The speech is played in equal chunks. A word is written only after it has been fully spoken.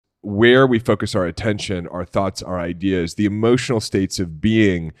where we focus our attention, our thoughts, our ideas, the emotional states of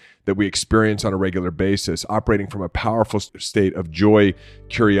being that we experience on a regular basis, operating from a powerful state of joy,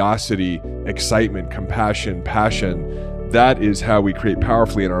 curiosity, excitement, compassion, passion. That is how we create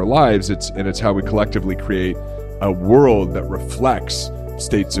powerfully in our lives. It's how we collectively create a world that reflects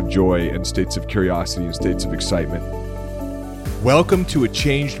states of joy and states of curiosity and states of excitement. Welcome to A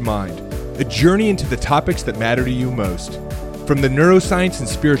Changed Mind, a journey into the topics that matter to you most. From the neuroscience and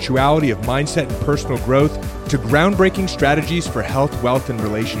spirituality of mindset and personal growth to groundbreaking strategies for health, wealth, and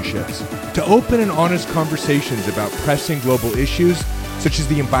relationships, to open and honest conversations about pressing global issues such as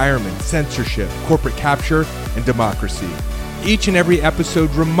the environment, censorship, corporate capture, and democracy. Each and every episode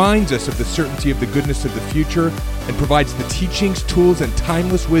reminds us of the certainty of the goodness of the future and provides the teachings, tools, and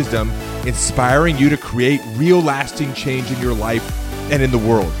timeless wisdom inspiring you to create real lasting change in your life and in the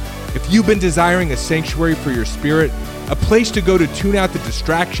world. If you've been desiring a sanctuary for your spirit, a place to go to tune out the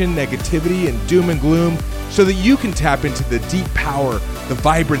distraction, negativity, and doom and gloom so that you can tap into the deep power, the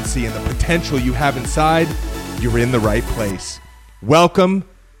vibrancy, and the potential you have inside, you're in the right place. Welcome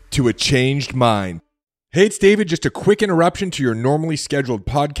to A Changed Mind. Hey, it's David. Just a quick interruption to your normally scheduled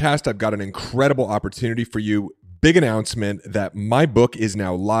podcast. I've got an incredible opportunity for you. Big announcement that my book is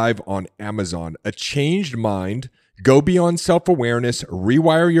now live on Amazon. A Changed Mind. Go beyond self-awareness,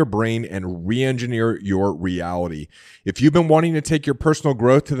 rewire your brain, and re-engineer your reality. If you've been wanting to take your personal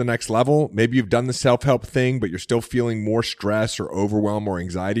growth to the next level, maybe you've done the self-help thing, but you're still feeling more stress or overwhelm or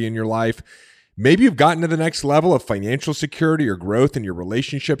anxiety in your life. Maybe you've gotten to the next level of financial security or growth in your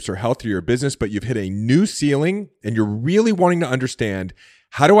relationships or health or your business, but you've hit a new ceiling and you're really wanting to understand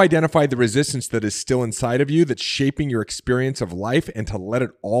how to identify the resistance that is still inside of you that's shaping your experience of life and to let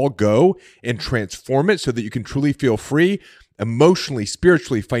it all go and transform it so that you can truly feel free emotionally,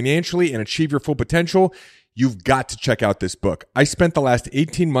 spiritually, financially, and achieve your full potential. You've got to check out this book. I spent the last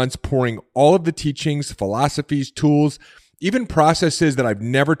 18 months pouring all of the teachings, philosophies, tools, even processes that I've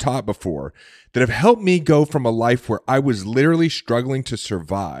never taught before that have helped me go from a life where I was literally struggling to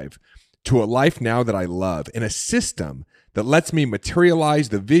survive to a life now that I love, in a system that lets me materialize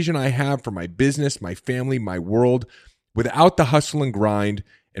the vision I have for my business, my family, my world, without the hustle and grind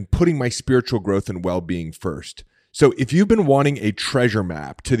and putting my spiritual growth and well-being first. So if you've been wanting a treasure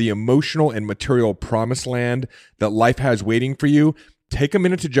map to the emotional and material promised land that life has waiting for you, take a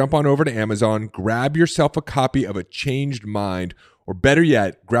minute to jump on over to Amazon, grab yourself a copy of A Changed Mind, or better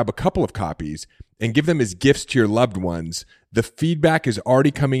yet, grab a couple of copies and give them as gifts to your loved ones. The feedback is already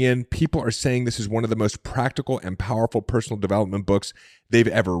coming in. People are saying this is one of the most practical and powerful personal development books they've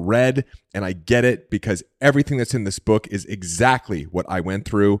ever read. And I get it because everything that's in this book is exactly what I went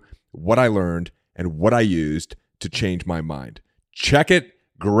through, what I learned, and what I used to change my mind. Check it,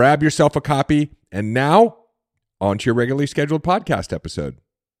 grab yourself a copy, and now on to your regularly scheduled podcast episode.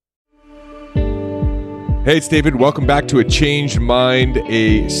 Hey, it's David. Welcome back to A Changed Mind,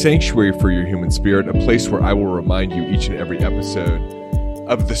 a sanctuary for your human spirit, a place where I will remind you each and every episode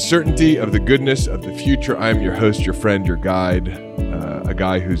of the certainty of the goodness of the future. I'm your host, your friend, your guide, a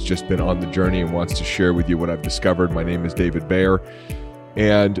guy who's just been on the journey and wants to share with you what I've discovered. My name is David Bayer,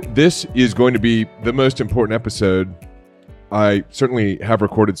 and this is going to be the most important episode I certainly have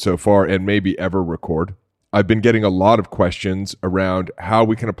recorded so far and maybe ever record. I've been getting a lot of questions around how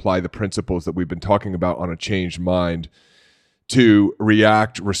we can apply the principles that we've been talking about on A Changed Mind to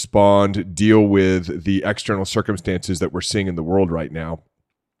react, respond, deal with the external circumstances that we're seeing in the world right now.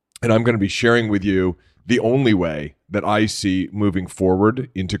 And I'm going to be sharing with you the only way that I see moving forward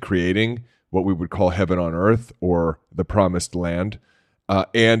into creating what we would call heaven on earth or the promised land.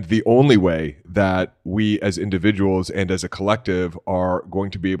 And the only way that we as individuals and as a collective are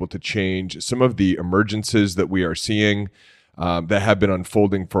going to be able to change some of the emergences that we are seeing that have been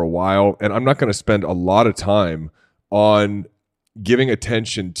unfolding for a while. And I'm not going to spend a lot of time on giving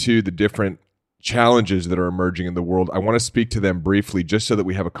attention to the different challenges that are emerging in the world. I want to speak to them briefly just so that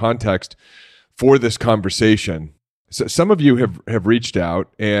we have a context for this conversation. So some of you have reached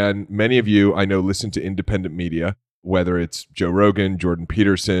out, and many of you I know listen to independent media, whether it's Joe Rogan, Jordan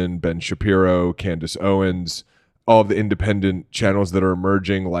Peterson, Ben Shapiro, Candace Owens, all of the independent channels that are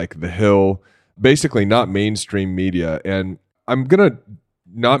emerging like The Hill, basically not mainstream media. And I'm going to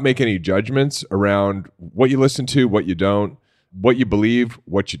not make any judgments around what you listen to, what you don't, what you believe,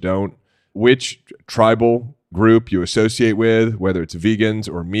 what you don't, which tribal group you associate with, whether it's vegans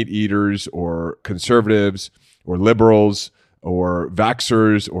or meat eaters or conservatives or liberals or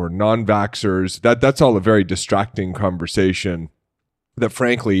vaxxers or non-vaxxers. That's all a very distracting conversation that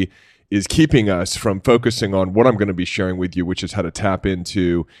frankly is keeping us from focusing on what I'm going to be sharing with you, which is how to tap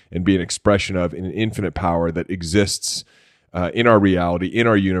into and be an expression of an infinite power that exists in our reality, in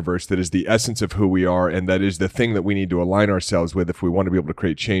our universe, that is the essence of who we are, and that is the thing that we need to align ourselves with if we want to be able to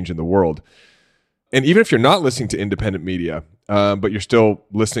create change in the world. And even if you're not listening to independent media, but you're still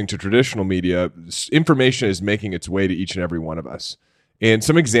listening to traditional media, information is making its way to each and every one of us. And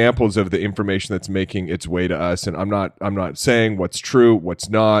some examples of the information that's making its way to us, and I'm not saying what's true, what's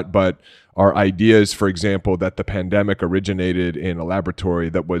not, but are ideas, for example, that the pandemic originated in a laboratory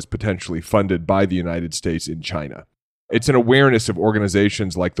that was potentially funded by the United States in China. It's an awareness of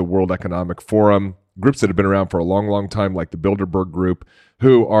organizations like the World Economic Forum, groups that have been around for a long, long time, like the Bilderberg Group,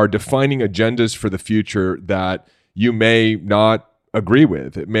 who are defining agendas for the future that you may not agree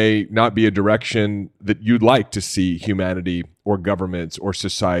with. It may not be a direction that you'd like to see humanity or governments or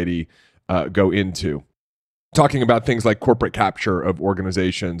society go into. Talking about things like corporate capture of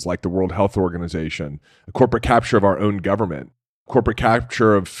organizations like the World Health Organization, corporate capture of our own government, corporate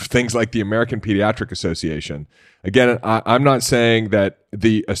capture of things like the American Pediatric Association. Again, I'm not saying that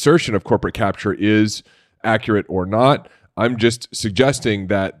the assertion of corporate capture is accurate or not. I'm just suggesting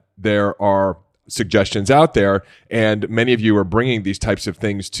that there are suggestions out there, and many of you are bringing these types of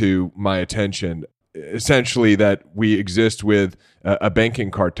things to my attention. Essentially, that we exist with a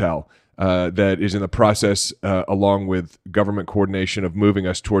banking cartel that is in the process, along with government coordination, of moving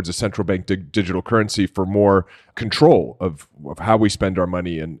us towards a central bank digital currency for more control of how we spend our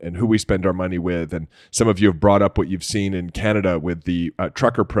money and who we spend our money with. And some of you have brought up what you've seen in Canada with the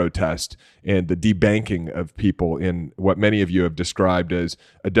trucker protest and the debanking of people in what many of you have described as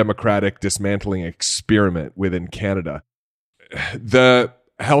a democratic dismantling experiment within Canada. The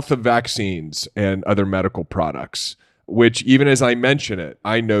health of vaccines and other medical products, which, even as I mention it,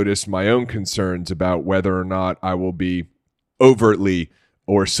 I notice my own concerns about whether or not I will be overtly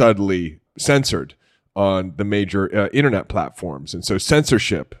or subtly censored on the major internet platforms. And so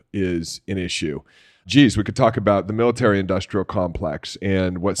censorship is an issue. Geez, we could talk about the military-industrial complex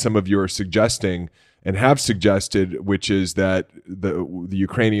and what some of you are suggesting and have suggested, which is that the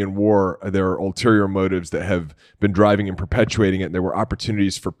Ukrainian war, there are ulterior motives that have been driving and perpetuating it, and there were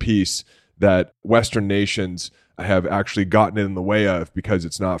opportunities for peace that Western nations have actually gotten in the way of because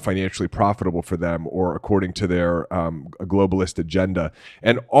it's not financially profitable for them or according to their globalist agenda.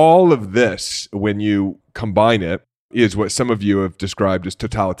 And all of this, when you combine it, is what some of you have described as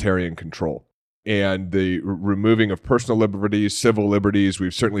totalitarian control and the removing of personal liberties, civil liberties.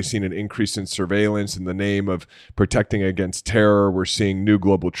 We've certainly seen an increase in surveillance in the name of protecting against terror. We're seeing new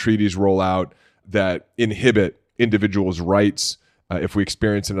global treaties roll out that inhibit individuals' rights if we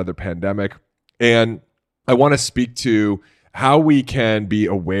experience another pandemic. And I want to speak to how we can be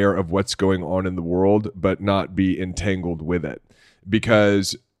aware of what's going on in the world, but not be entangled with it.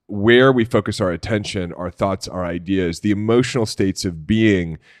 Because where we focus our attention, our thoughts, our ideas, the emotional states of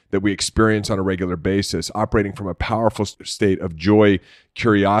being that we experience on a regular basis, operating from a powerful state of joy,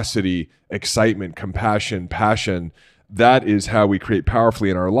 curiosity, excitement, compassion, passion, that is how we create powerfully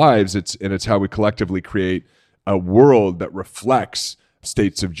in our lives. It's how we collectively create a world that reflects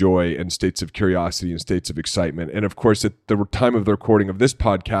states of joy and states of curiosity and states of excitement. And of course, at the time of the recording of this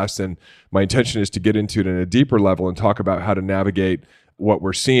podcast, and my intention is to get into it in a deeper level and talk about how to navigate what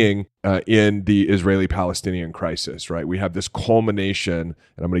we're seeing in the Israeli-Palestinian crisis, right? We have this culmination, and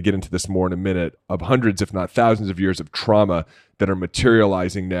I'm going to get into this more in a minute, of hundreds, if not thousands of years of trauma that are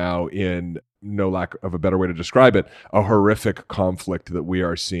materializing now in, no lack of a better way to describe it, a horrific conflict that we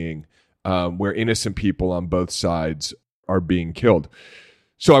are seeing where innocent people on both sides are being killed.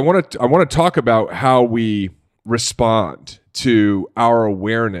 So I want to talk about how we respond to our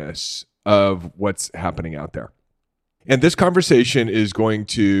awareness of what's happening out there. And this conversation is going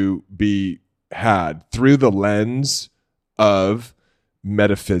to be had through the lens of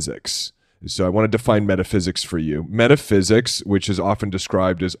metaphysics. So I want to define metaphysics for you. Metaphysics, which is often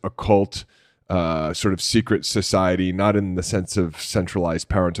described as occult, sort of secret society, not in the sense of centralized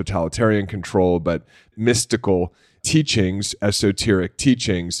power and totalitarian control, but mystical teachings, esoteric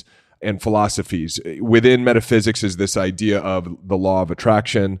teachings, and philosophies. Within metaphysics is this idea of the law of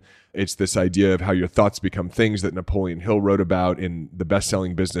attraction. It's this idea of how your thoughts become things that Napoleon Hill wrote about in the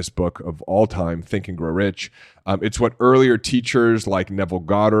best-selling business book of all time, Think and Grow Rich. It's what earlier teachers like Neville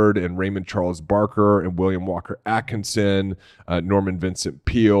Goddard and Raymond Charles Barker and William Walker Atkinson, Norman Vincent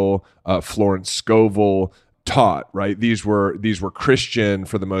Peale, Florence Scovel taught, right? These were Christian,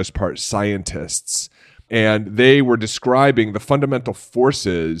 for the most part, scientists. And they were describing the fundamental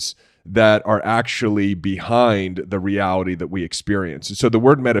forces that are actually behind the reality that we experience. So the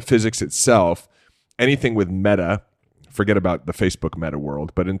word metaphysics itself, anything with meta, forget about the Facebook meta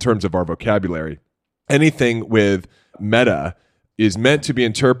world, but in terms of our vocabulary, anything with meta is meant to be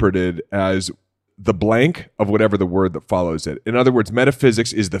interpreted as the blank of whatever the word that follows it. In other words,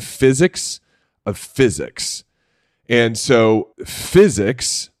 metaphysics is the physics of physics. And so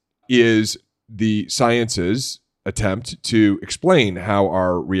physics is the science's attempt to explain how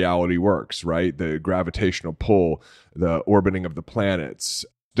our reality works, right? The gravitational pull, the orbiting of the planets,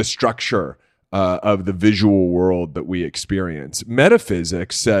 the structure of the visual world that we experience.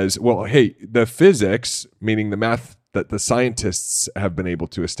 Metaphysics says, well, hey, the physics, meaning the math that the scientists have been able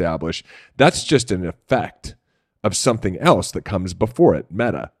to establish, that's just an effect of something else that comes before it,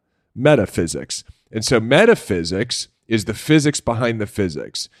 metaphysics. And so metaphysics is the physics behind the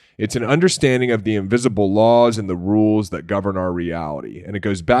physics. It's an understanding of the invisible laws and the rules that govern our reality. And it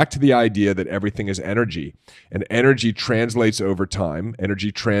goes back to the idea that everything is energy. And energy translates over time.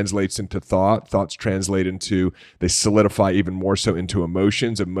 Energy translates into thought. Thoughts translate into, they solidify even more so into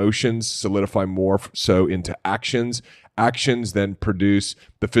emotions. Emotions solidify more so into actions. Actions then produce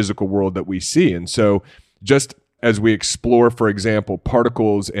the physical world that we see. And so just as we explore, for example,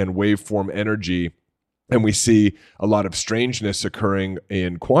 particles and waveform energy, and we see a lot of strangeness occurring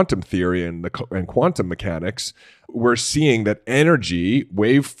in quantum theory and quantum mechanics, we're seeing that energy,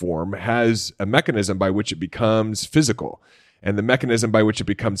 waveform, has a mechanism by which it becomes physical. And the mechanism by which it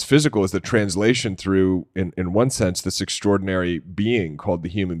becomes physical is the translation through, in one sense, this extraordinary being called the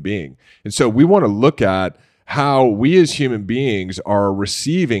human being. And so we want to look at how we as human beings are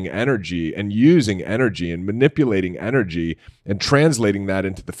receiving energy and using energy and manipulating energy and translating that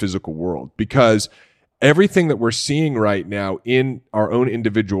into the physical world. Because everything that we're seeing right now in our own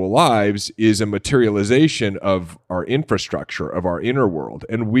individual lives is a materialization of our infrastructure, of our inner world.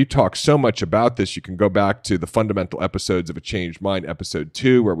 And we talk so much about this. You can go back to the fundamental episodes of A Changed Mind, episode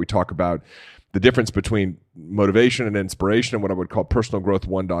 2, where we talk about the difference between motivation and inspiration and what I would call personal growth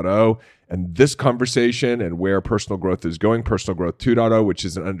 1.0, and this conversation and where personal growth is going, personal growth 2.0, which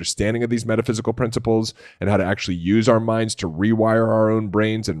is an understanding of these metaphysical principles and how to actually use our minds to rewire our own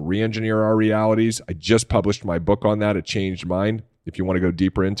brains and re-engineer our realities. I just published my book on that, A Changed Mind. If you want to go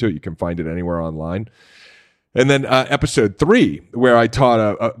deeper into it, you can find it anywhere online. And then episode 3, where I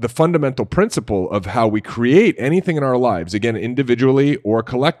taught the fundamental principle of how we create anything in our lives, again, individually or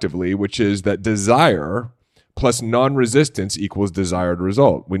collectively, which is that desire plus non-resistance equals desired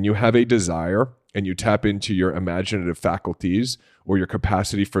result. When you have a desire and you tap into your imaginative faculties or your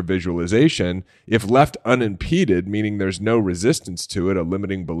capacity for visualization, if left unimpeded, meaning there's no resistance to it, a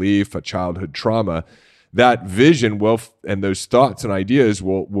limiting belief, a childhood trauma, that vision will, and those thoughts and ideas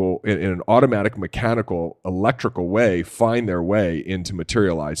will in an automatic, mechanical, electrical way, find their way into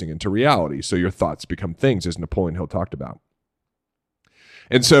materializing into reality. So your thoughts become things, as Napoleon Hill talked about.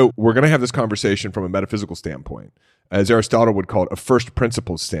 And so we're going to have this conversation from a metaphysical standpoint, as Aristotle would call it, a first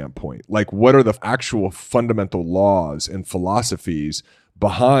principles standpoint. Like, what are the actual fundamental laws and philosophies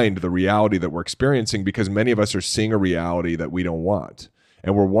behind the reality that we're experiencing? Because many of us are seeing a reality that we don't want.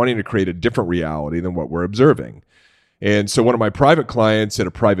 And we're wanting to create a different reality than what we're observing. And so one of my private clients at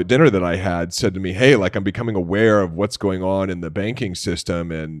a private dinner that I had said to me, hey, like, I'm becoming aware of what's going on in the banking system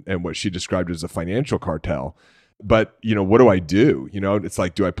and what she described as a financial cartel. But, what do I do? It's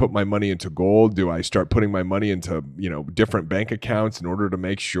like, do I put my money into gold? Do I start putting my money into, different bank accounts in order to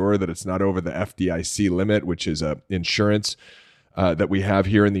make sure that it's not over the FDIC limit, which is a insurance that we have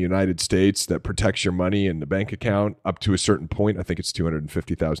here in the United States that protects your money in the bank account up to a certain point. I think it's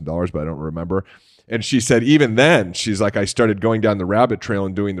 $250,000, but I don't remember. And she said, even then, she's like, I started going down the rabbit trail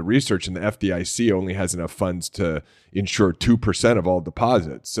and doing the research, and the FDIC only has enough funds to insure 2% of all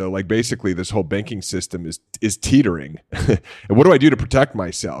deposits. So like, basically this whole banking system is teetering. And what do I do to protect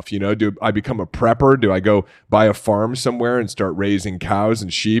myself? Do I become a prepper? Do I go buy a farm somewhere and start raising cows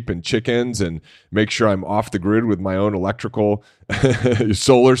and sheep and chickens and make sure I'm off the grid with my own electrical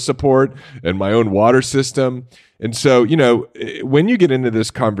solar support and my own water system? And so, when you get into this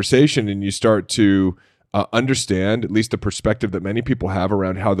conversation and you start to understand at least the perspective that many people have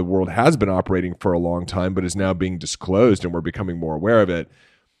around how the world has been operating for a long time, but is now being disclosed and we're becoming more aware of it,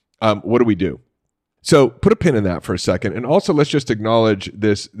 what do we do? So put a pin in that for a second. And also let's just acknowledge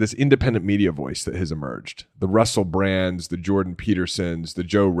this independent media voice that has emerged. The Russell Brands, the Jordan Petersons, the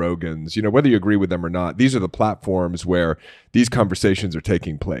Joe Rogans, whether you agree with them or not, these are the platforms where these conversations are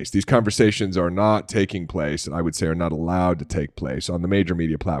taking place. These conversations are not taking place, and I would say are not allowed to take place on the major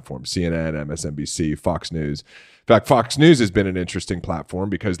media platforms, CNN, MSNBC, Fox News. In fact, Fox News has been an interesting platform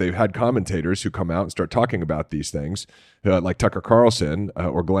because they've had commentators who come out and start talking about these things, like Tucker Carlson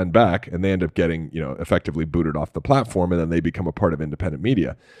or Glenn Beck, and they end up getting, effectively booted off the platform, and then they become a part of independent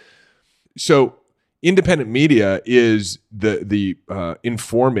media. So independent media is the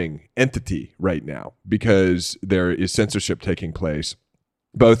informing entity right now because there is censorship taking place.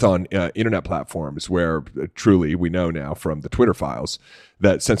 both on internet platforms where truly we know now from the Twitter files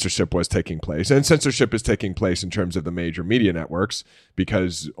that censorship was taking place. And censorship is taking place in terms of the major media networks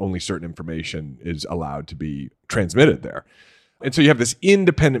because only certain information is allowed to be transmitted there. And so you have this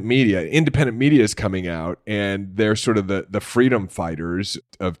independent media. Independent media is coming out, and they're sort of the freedom fighters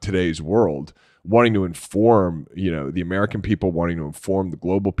of today's world, wanting to inform, the American people, wanting to inform the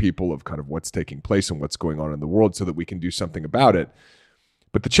global people of kind of what's taking place and what's going on in the world so that we can do something about it.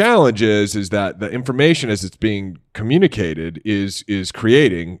 But the challenge is that the information as it's being communicated is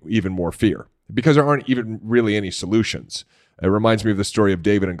creating even more fear because there aren't even really any solutions. It reminds me of the story of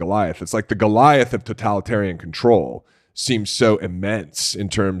David and Goliath. It's like the Goliath of totalitarian control seems so immense in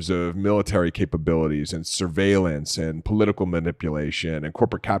terms of military capabilities and surveillance and political manipulation and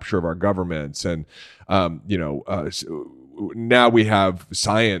corporate capture of our governments. And, now we have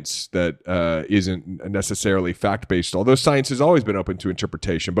science that isn't necessarily fact-based, although science has always been open to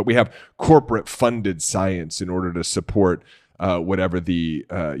interpretation, but we have corporate-funded science in order to support whatever the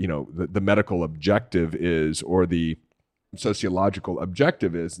medical objective is or the sociological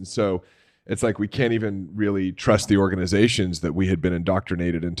objective is. And so it's like we can't even really trust the organizations that we had been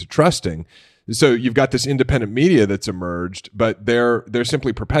indoctrinated into trusting. So you've got this independent media that's emerged, but they're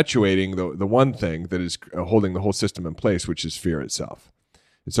simply perpetuating the one thing that is holding the whole system in place, which is fear itself.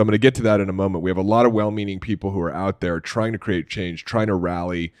 And so I'm going to get to that in a moment. We have a lot of well-meaning people who are out there trying to create change, trying to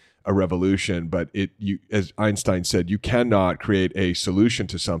rally a revolution, but as Einstein said, you cannot create a solution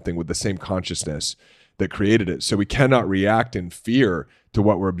to something with the same consciousness that created it. So we cannot react in fear to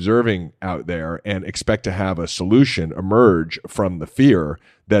what we're observing out there and expect to have a solution emerge from the fear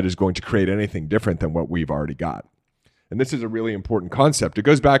that is going to create anything different than what we've already got. And this is a really important concept. It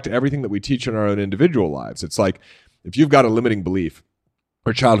goes back to everything that we teach in our own individual lives. It's like if you've got a limiting belief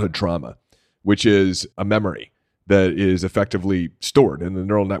or childhood trauma, which is a memory that is effectively stored in the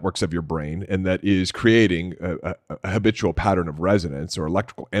neural networks of your brain and that is creating a habitual pattern of resonance or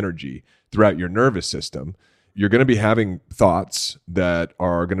electrical energy throughout your nervous system, you're going to be having thoughts that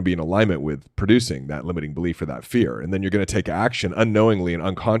are going to be in alignment with producing that limiting belief or that fear. And then you're going to take action unknowingly and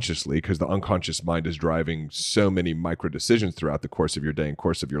unconsciously because the unconscious mind is driving so many micro decisions throughout the course of your day and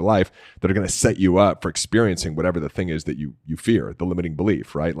course of your life that are going to set you up for experiencing whatever the thing is that you fear, the limiting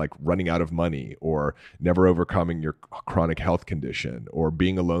belief, right? Like running out of money or never overcoming your chronic health condition or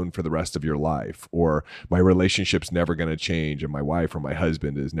being alone for the rest of your life or my relationship's never going to change and my wife or my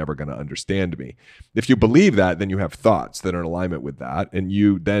husband is never going to understand me. If you believe that, then you have thoughts that are in alignment with that, and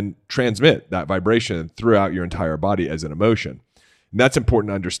you then transmit that vibration throughout your entire body as an emotion. And that's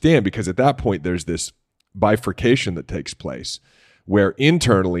important to understand because at that point, there's this bifurcation that takes place where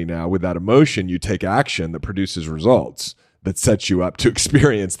internally now with that emotion, you take action that produces results that sets you up to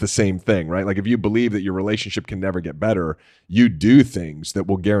experience the same thing, right? Like if you believe that your relationship can never get better, you do things that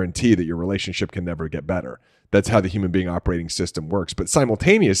will guarantee that your relationship can never get better. That's how the human being operating system works. But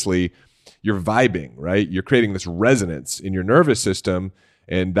simultaneously, you're vibing, right? You're creating this resonance in your nervous system,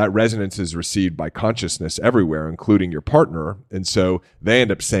 and that resonance is received by consciousness everywhere, including your partner. And so they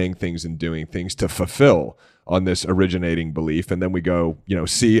end up saying things and doing things to fulfill on this originating belief. And then we go,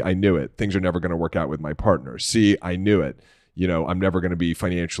 see, I knew it. Things are never going to work out with my partner. See, I knew it. I'm never going to be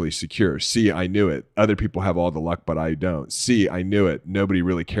financially secure. See, I knew it. Other people have all the luck, but I don't. See, I knew it. Nobody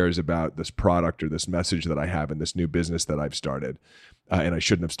really cares about this product or this message that I have in this new business that I've started. And I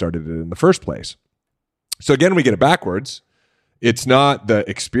shouldn't have started it in the first place. So again, we get it backwards. It's not the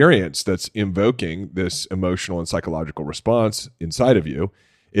experience that's invoking this emotional and psychological response inside of you.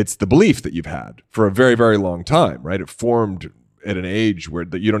 It's the belief that you've had for a very, very long time, right? It formed at an age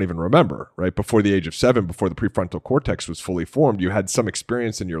that you don't even remember, right? Before the age of 7, before the prefrontal cortex was fully formed, you had some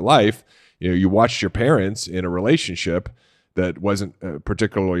experience in your life. You watched your parents in a relationship that wasn't a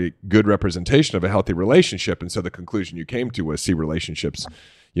particularly good representation of a healthy relationship. And so the conclusion you came to was, see, relationships,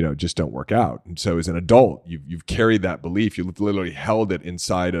 just don't work out. And so as an adult, you've carried that belief. You've literally held it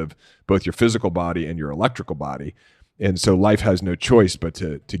inside of both your physical body and your electrical body. And so life has no choice but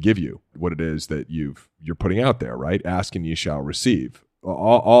to give you what it is that you're putting out there, right? Ask and ye shall receive.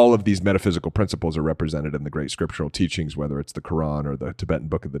 All of these metaphysical principles are represented in the great scriptural teachings, whether it's the Quran or the Tibetan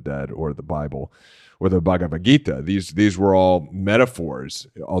Book of the Dead or the Bible or the Bhagavad Gita. These were all metaphors,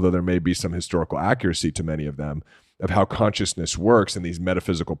 although there may be some historical accuracy to many of them, of how consciousness works and these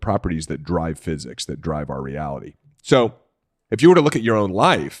metaphysical properties that drive physics, that drive our reality. So if you were to look at your own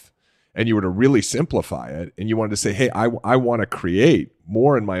life and you were to really simplify it and you wanted to say, hey, I want to create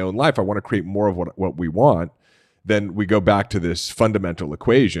more in my own life, I want to create more of what we want, then we go back to this fundamental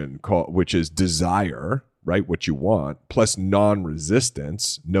equation which is desire, right? What you want, plus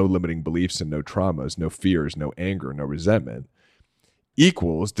non-resistance, no limiting beliefs and no traumas, no fears, no anger, no resentment,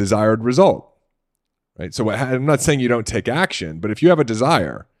 equals desired result, right? So I'm not saying you don't take action, but if you have a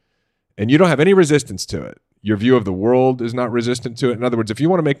desire and you don't have any resistance to it, your view of the world is not resistant to it. In other words, if you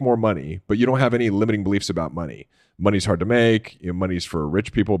want to make more money, but you don't have any limiting beliefs about money, money's hard to make, money's for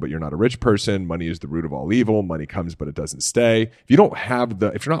rich people, but you're not a rich person, money is the root of all evil, money comes, but it doesn't stay. If you don't have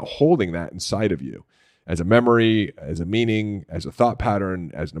if you're not holding that inside of you as a memory, as a meaning, as a thought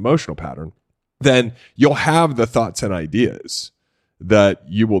pattern, as an emotional pattern, then you'll have the thoughts and ideas that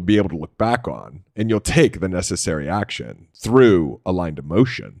you will be able to look back on, and you'll take the necessary action through aligned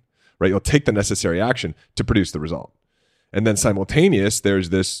emotion. Right? You'll take the necessary action to produce the result. And then simultaneous,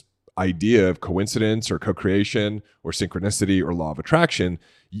 there's this idea of coincidence or co-creation or synchronicity or law of attraction.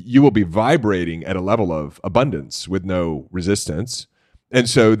 You will be vibrating at a level of abundance with no resistance. And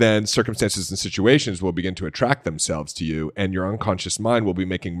so then circumstances and situations will begin to attract themselves to you, and your unconscious mind will be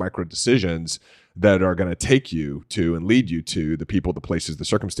making micro decisions that are going to take you to and lead you to the people, the places, the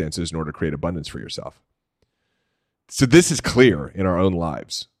circumstances in order to create abundance for yourself. So this is clear in our own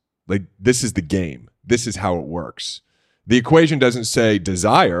lives. Like, this is the game. This is how it works. The equation doesn't say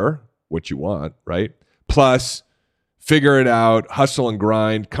desire what you want, right? Plus figure it out, hustle and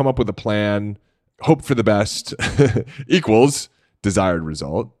grind, come up with a plan, hope for the best equals desired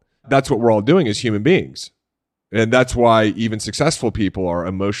result. That's what we're all doing as human beings. And that's why even successful people are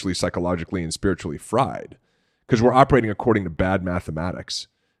emotionally, psychologically, and spiritually fried, because we're operating according to bad mathematics.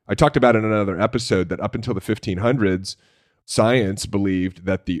 I talked about in another episode that up until the 1500s, science believed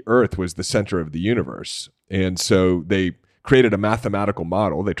that the earth was the center of the universe. And so they created a mathematical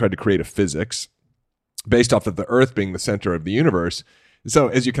model. They tried to create a physics based off of the earth being the center of the universe. So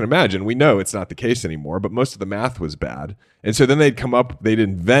as you can imagine, we know it's not the case anymore, but most of the math was bad. And so then they'd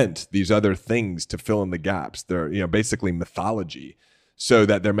invent these other things to fill in the gaps. They're, basically mythology so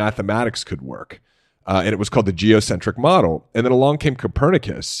that their mathematics could work. And it was called the geocentric model. And then along came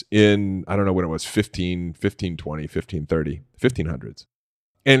Copernicus in, I don't know when it was, 1520, 1530, 1500s.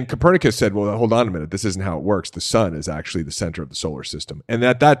 And Copernicus said, well, hold on a minute. This isn't how it works. The sun is actually the center of the solar system. And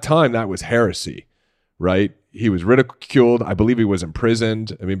at that time, that was heresy, right? He was ridiculed. I believe he was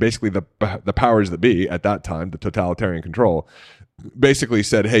imprisoned. I mean, basically the powers that be at that time, the totalitarian control, basically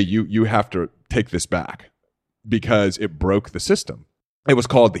said, hey, you have to take this back because it broke the system. It was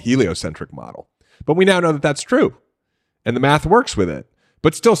called the heliocentric model. But we now know that that's true, and the math works with it.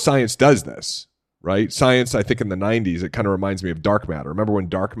 But still, science does this, right? Science, I think in the 90s, it kind of reminds me of dark matter. Remember when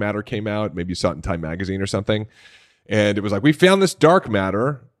dark matter came out? Maybe you saw it in Time magazine or something. And it was like, we found this dark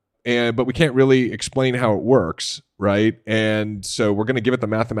matter, but we can't really explain how it works, right? And so we're going to give it the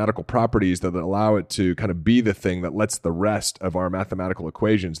mathematical properties that allow it to kind of be the thing that lets the rest of our mathematical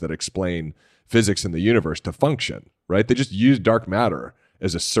equations that explain physics in the universe to function, right? They just used dark matter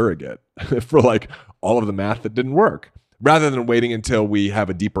as a surrogate for like all of the math that didn't work, rather than waiting until we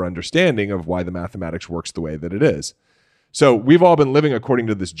have a deeper understanding of why the mathematics works the way that it is. So we've all been living according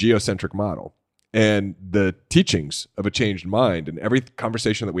to this geocentric model, and the teachings of a changed mind and every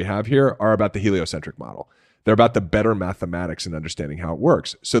conversation that we have here are about the heliocentric model. They're about the better mathematics and understanding how it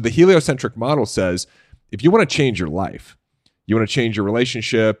works. So the heliocentric model says, if you want to change your life, you want to change your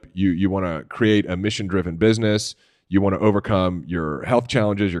relationship, you want to create a mission-driven business, you want to overcome your health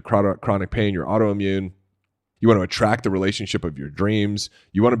challenges, your chronic pain, your autoimmune. You want to attract the relationship of your dreams.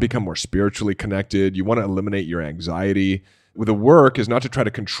 You want to become more spiritually connected. You want to eliminate your anxiety. The work is not to try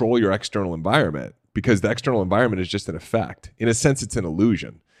to control your external environment, because the external environment is just an effect. In a sense, it's an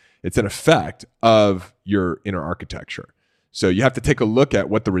illusion. It's an effect of your inner architecture. So you have to take a look at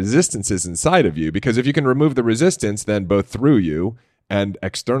what the resistance is inside of you, because if you can remove the resistance, then both through you and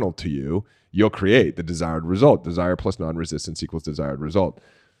external to you, you'll create the desired result. Desire plus non-resistance equals desired result.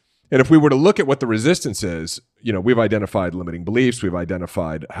 And if we were to look at what the resistance is, we've identified limiting beliefs. We've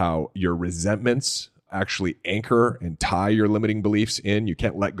identified how your resentments actually anchor and tie your limiting beliefs in. You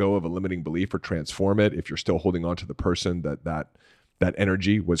can't let go of a limiting belief or transform it if you're still holding on to the person that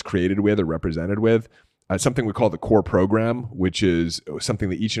energy was created with or represented with. Something we call the core program, which is something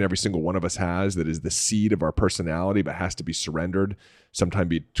that each and every single one of us has, that is the seed of our personality, but has to be surrendered sometime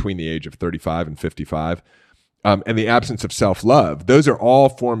between the age of 35 and 55. And the absence of self-love. Those are all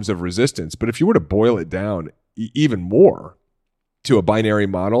forms of resistance. But if you were to boil it down even more to a binary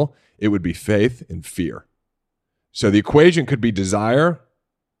model, it would be faith and fear. So the equation could be desire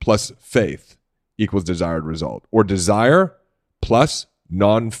plus faith equals desired result, or desire plus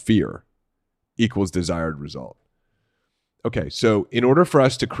non-fear equals desired result. Okay, so in order for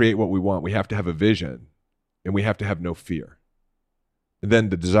us to create what we want, we have to have a vision and we have to have no fear. And then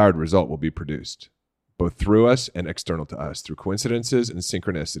the desired result will be produced, both through us and external to us, through coincidences and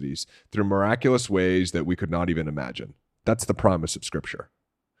synchronicities, through miraculous ways that we could not even imagine. That's the promise of Scripture.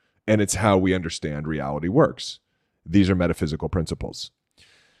 And it's how we understand reality works. These are metaphysical principles.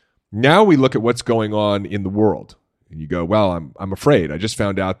 Now we look at what's going on in the world. And you go, well, I'm afraid. I just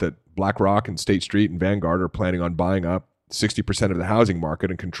found out that BlackRock and State Street and Vanguard are planning on buying up 60% of the housing market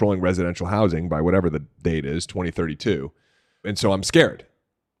and controlling residential housing by whatever the date is, 2032. And so I'm scared.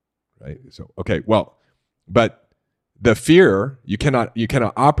 Right? So, okay, well, but the fear, you cannot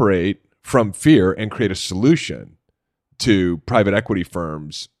operate from fear and create a solution to private equity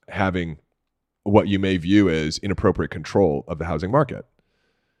firms having what you may view as inappropriate control of the housing market.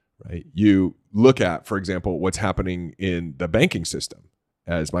 Right? You look at, for example, what's happening in the banking system,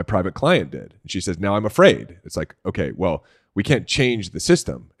 as my private client did. And she says, now I'm afraid. It's like, okay, well, we can't change the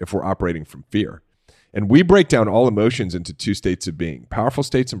system if we're operating from fear. And we break down all emotions into two states of being, powerful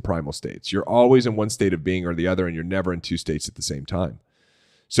states and primal states. You're always in one state of being or the other, and you're never in two states at the same time.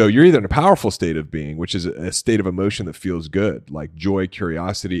 So you're either in a powerful state of being, which is a state of emotion that feels good, like joy,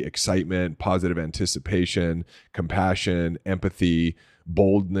 curiosity, excitement, positive anticipation, compassion, empathy,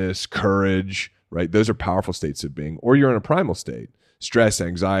 boldness, courage, right? Those are powerful states of being. Or you're in a primal state, stress,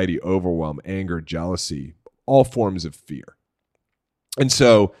 anxiety, overwhelm, anger, jealousy, all forms of fear. And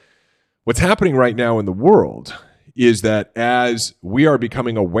so what's happening right now in the world is that as we are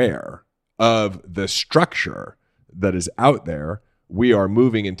becoming aware of the structure that is out there, we are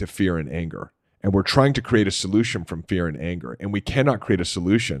moving into fear and anger. And we're trying to create a solution from fear and anger. And we cannot create a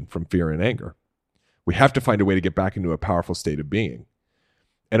solution from fear and anger. We have to find a way to get back into a powerful state of being.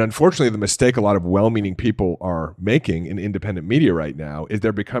 And unfortunately, the mistake a lot of well-meaning people are making in independent media right now is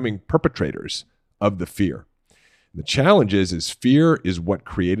they're becoming perpetrators of the fear. And the challenge is fear is what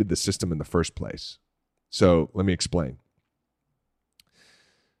created the system in the first place. So let me explain.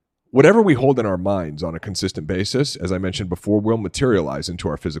 Whatever we hold in our minds on a consistent basis, as I mentioned before, will materialize into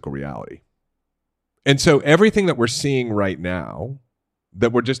our physical reality. And so everything that we're seeing right now,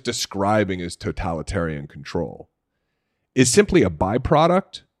 that we're just describing as totalitarian control, is simply a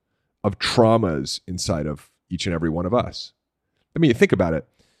byproduct of traumas inside of each and every one of us. I mean, you think about it.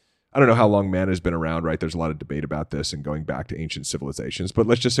 I don't know how long man has been around, right? There's a lot of debate about this and going back to ancient civilizations, but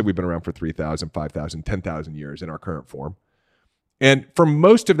let's just say we've been around for 3,000, 5,000, 10,000 years in our current form. And for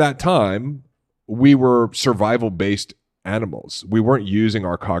most of that time, we were survival-based animals. We weren't using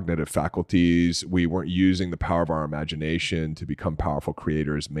our cognitive faculties. We weren't using the power of our imagination to become powerful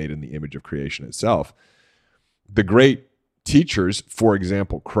creators made in the image of creation itself. The great teachers, for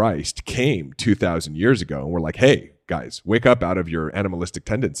example, Christ, came 2,000 years ago and were like, hey, guys, wake up out of your animalistic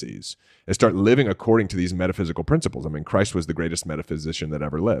tendencies and start living according to these metaphysical principles. I mean, Christ was the greatest metaphysician that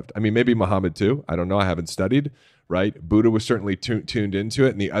ever lived. I mean, maybe Muhammad too. I don't know. I haven't studied, right? Buddha was certainly tuned into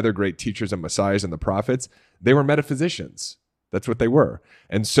it. And the other great teachers and messiahs and the prophets, they were metaphysicians. That's what they were.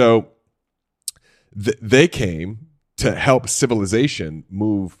 And so they came to help civilization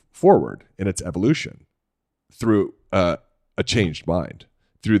move forward in its evolution through a changed mind,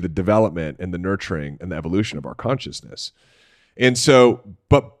 through the development and the nurturing and the evolution of our consciousness. And so,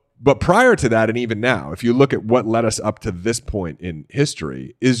 but prior to that, and even now, if you look at what led us up to this point in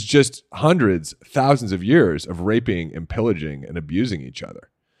history, is just hundreds, thousands of years of raping and pillaging and abusing each other,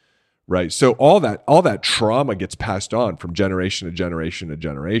 right? So all that trauma gets passed on from generation to generation to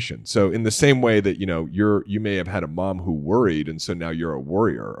generation. So in the same way that, you may have had a mom who worried, and so now you're a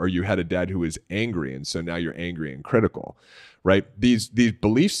worrier, or you had a dad who was angry, and so now you're angry and critical. Right? These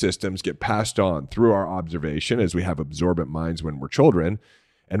belief systems get passed on through our observation as we have absorbent minds when we're children,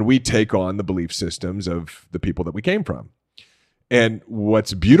 and we take on the belief systems of the people that we came from. And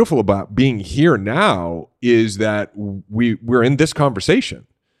what's beautiful about being here now is that we're in this conversation.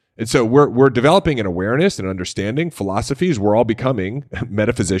 And so we're developing an awareness and understanding, philosophies. We're all becoming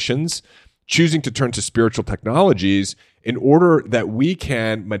metaphysicians, choosing to turn to spiritual technologies in order that we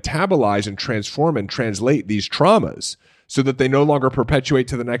can metabolize and transform and translate these traumas so that they no longer perpetuate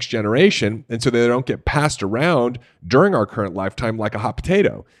to the next generation, and so they don't get passed around during our current lifetime like a hot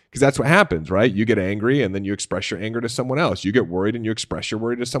potato. Because that's what happens, right? You get angry and then you express your anger to someone else. You get worried and you express your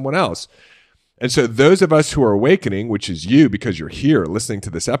worry to someone else. And so those of us who are awakening, which is you because you're here listening to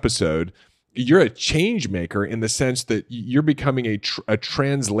this episode, you're a change maker in the sense that you're becoming a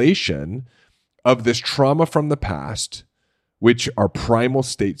translation of this trauma from the past, which are primal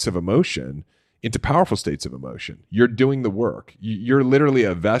states of emotion, into powerful states of emotion. You're doing the work. You're literally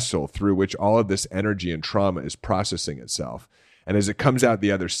a vessel through which all of this energy and trauma is processing itself. And as it comes out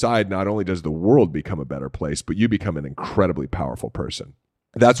the other side, not only does the world become a better place, but you become an incredibly powerful person.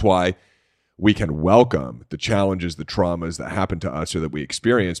 That's why we can welcome the challenges, the traumas that happen to us or that we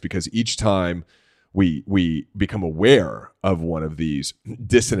experience, because each time we become aware of one of these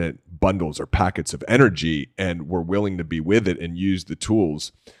dissonant bundles or packets of energy, and we're willing to be with it and use the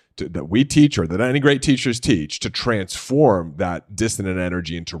tools that we teach, or that any great teachers teach, to transform that dissonant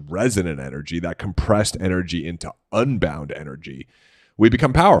energy into resonant energy, that compressed energy into unbound energy, we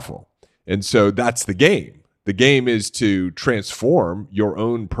become powerful. And so that's the game. The game is to transform your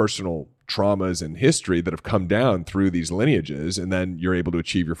own personal traumas and history that have come down through these lineages, and then you're able to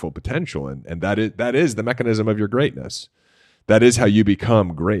achieve your full potential. And that is the mechanism of your greatness. That is how you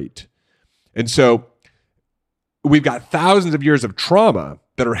become great. And so we've got thousands of years of trauma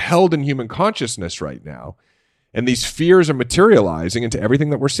that are held in human consciousness right now. And these fears are materializing into everything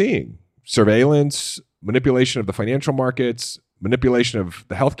that we're seeing. Surveillance, manipulation of the financial markets, manipulation of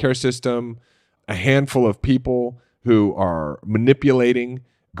the healthcare system, a handful of people who are manipulating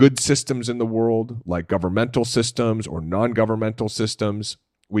good systems in the world, like governmental systems or non-governmental systems.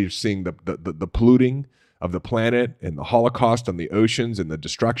 We're seeing the polluting of the planet and the Holocaust on the oceans and the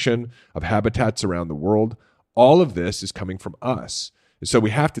destruction of habitats around the world. All of this is coming from us. And so we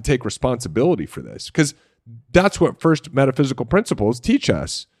have to take responsibility for this, because that's what first metaphysical principles teach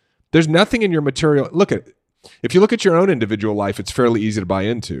us. There's nothing in your material. If you look at your own individual life, it's fairly easy to buy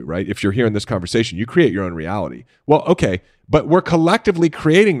into, right? If you're hearing this conversation, you create your own reality. Well, okay, but we're collectively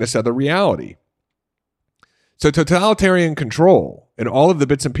creating this other reality. So totalitarian control and all of the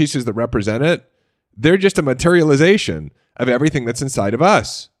bits and pieces that represent it, they're just a materialization of everything that's inside of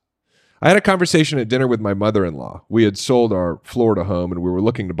us. I had a conversation at dinner with my mother-in-law. We had sold our Florida home and we were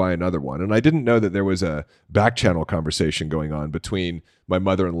looking to buy another one. And I didn't know that there was a back channel conversation going on between my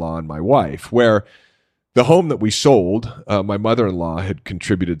mother-in-law and my wife, where the home that we sold, my mother-in-law had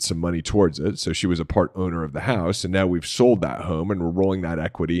contributed some money towards it. So she was a part owner of the house. And now we've sold that home and we're rolling that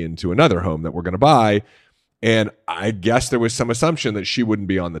equity into another home that we're going to buy. And I guess there was some assumption that she wouldn't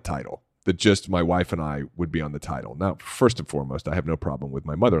be on the title, that just my wife and I would be on the title. Now, first and foremost, I have no problem with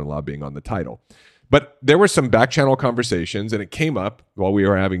my mother-in-law being on the title. But there were some back channel conversations, and it came up while we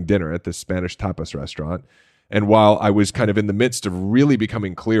were having dinner at this Spanish tapas restaurant. And while I was kind of in the midst of really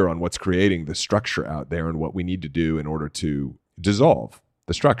becoming clear on what's creating the structure out there and what we need to do in order to dissolve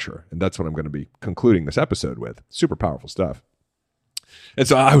the structure. And that's what I'm going to be concluding this episode with. Super powerful stuff. And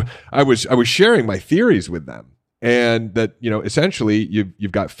so I was sharing my theories with them. And that, essentially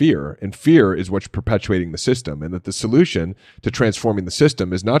you've got fear, and fear is what's perpetuating the system. And that the solution to transforming the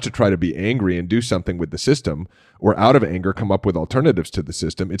system is not to try to be angry and do something with the system, or out of anger come up with alternatives to the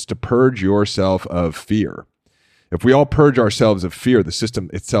system. It's to purge yourself of fear. If we all purge ourselves of fear, the system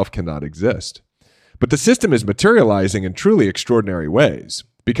itself cannot exist. But the system is materializing in truly extraordinary ways,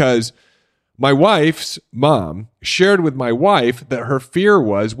 because my wife's mom shared with my wife that her fear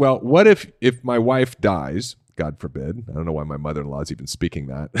was, well, what if my wife dies? God forbid. I don't know why my mother-in-law is even speaking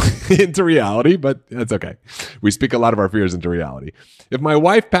that into reality, but that's okay. We speak a lot of our fears into reality. If my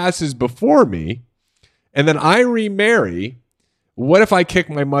wife passes before me and then I remarry, what if I kick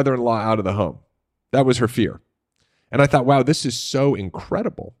my mother-in-law out of the home? That was her fear. And I thought, wow, this is so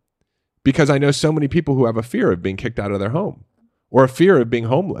incredible, because I know so many people who have a fear of being kicked out of their home, or a fear of being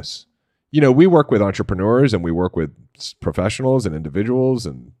homeless. We work with entrepreneurs and we work with professionals and individuals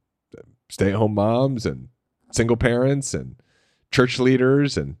and stay-at-home moms and single parents and church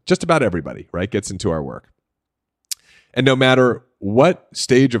leaders, and just about everybody, right, gets into our work. And no matter what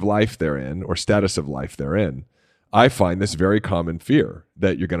stage of life they're in or status of life they're in, I find this very common fear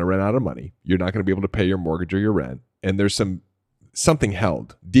that you're going to run out of money. You're not going to be able to pay your mortgage or your rent. And there's something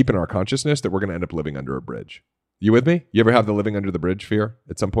held deep in our consciousness that we're going to end up living under a bridge. You with me? You ever have the living under the bridge fear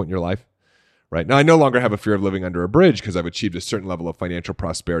at some point in your life? Right now, I no longer have a fear of living under a bridge because I've achieved a certain level of financial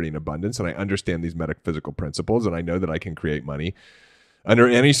prosperity and abundance, and I understand these metaphysical principles, and I know that I can create money under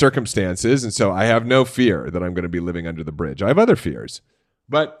any circumstances, and so I have no fear that I'm going to be living under the bridge. I have other fears,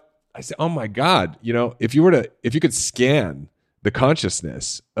 but I say, oh my God, if you could scan the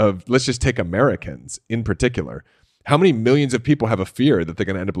consciousness of, let's just take Americans in particular, how many millions of people have a fear that they're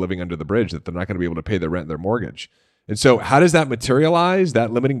going to end up living under the bridge, that they're not going to be able to pay their rent and their mortgage? And so how does that materialize,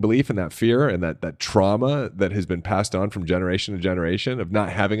 that limiting belief and that fear and that trauma that has been passed on from generation to generation of not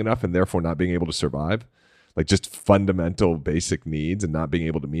having enough and therefore not being able to survive, like just fundamental basic needs and not being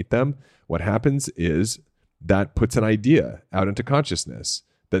able to meet them? What happens is that puts an idea out into consciousness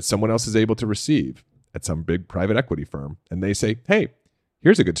that someone else is able to receive at some big private equity firm. And they say, hey,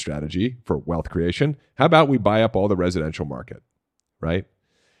 here's a good strategy for wealth creation. How about we buy up all the residential market, right?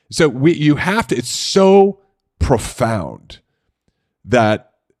 So it's so profound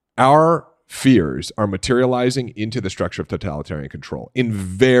that our fears are materializing into the structure of totalitarian control in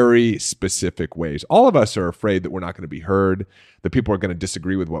very specific ways. All of us are afraid that we're not going to be heard, that people are going to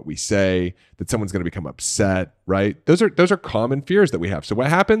disagree with what we say, that someone's going to become upset, right? Those are common fears that we have. So what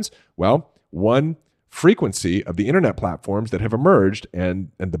happens? Well, one frequency of the internet platforms that have emerged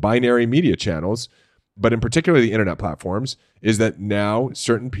and the binary media channels, but in particular the internet platforms, is that now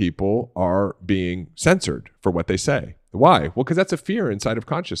certain people are being censored for what they say. Why? Well, because that's a fear inside of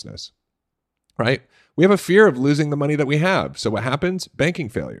consciousness. Right? We have a fear of losing the money that we have. So what happens? Banking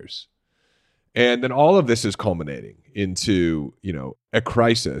failures. And then all of this is culminating into, a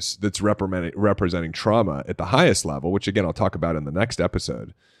crisis that's representing trauma at the highest level, which again, I'll talk about in the next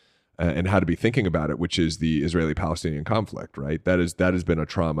episode, and how to be thinking about it, which is the Israeli-Palestinian conflict, right? That has been a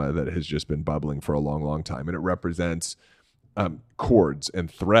trauma that has just been bubbling for a long, long time. And it represents cords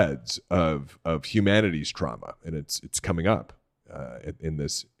and threads of humanity's trauma. And it's coming up in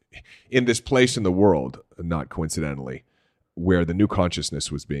this place in the world, not coincidentally, where the new consciousness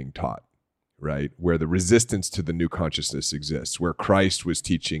was being taught, right? Where the resistance to the new consciousness exists, where Christ was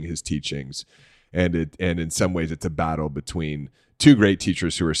teaching his teachings. And in some ways, it's a battle between two great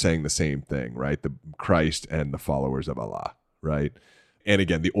teachers who are saying the same thing, right? The Christ and the followers of Allah, right? And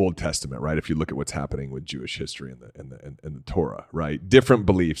again, the Old Testament, right? If you look at what's happening with Jewish history and the Torah, right? Different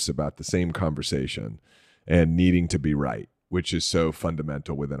beliefs about the same conversation and needing to be right, which is so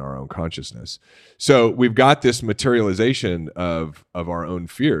fundamental within our own consciousness. So we've got this materialization of our own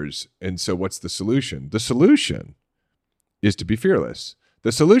fears. And so what's the solution? The solution is to be fearless.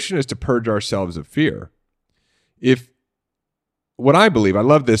 The solution is to purge ourselves of fear. What I believe, I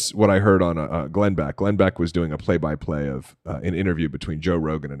love this, what I heard on Glenn Beck. Glenn Beck was doing a play-by-play of an interview between Joe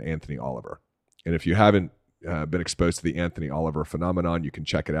Rogan and Anthony Oliver. And if you haven't been exposed to the Anthony Oliver phenomenon, you can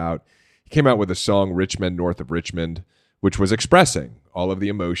check it out. He came out with a song, Rich Men North of Richmond, which was expressing all of the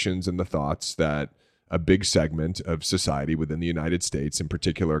emotions and the thoughts that a big segment of society within the United States, in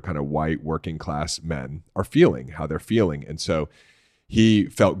particular kind of white working class men, are feeling, how they're feeling. And so he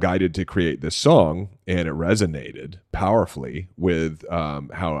felt guided to create this song, and it resonated powerfully with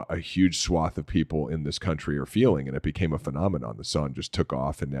how a huge swath of people in this country are feeling, and it became a phenomenon. The song just took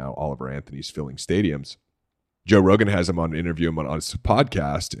off, and now Oliver Anthony's filling stadiums. Joe Rogan has him on, interview him on his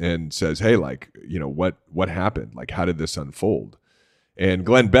podcast and says, hey, what happened? Like, how did this unfold? And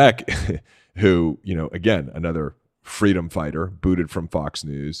Glenn Beck, who, again, another freedom fighter, booted from Fox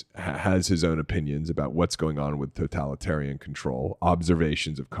News, has his own opinions about what's going on with totalitarian control,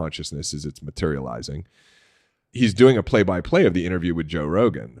 observations of consciousness as it's materializing. He's doing a play-by-play of the interview with Joe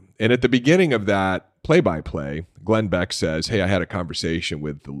Rogan. And at the beginning of that play-by-play, Glenn Beck says, hey, I had a conversation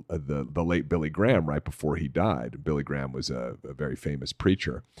with the late Billy Graham right before he died. Billy Graham was a very famous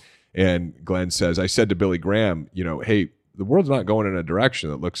preacher. And Glenn says, I said to Billy Graham, hey, the world's not going in a direction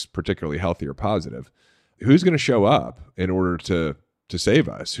that looks particularly healthy or positive. Who's going to show up in order to save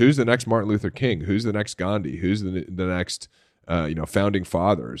us? Who's the next Martin Luther King? Who's the next Gandhi? Who's the next founding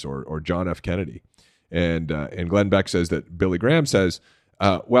fathers or John F. Kennedy? And Glenn Beck says that Billy Graham says,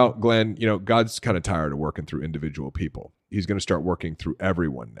 well, Glenn, God's kind of tired of working through individual people. He's going to start working through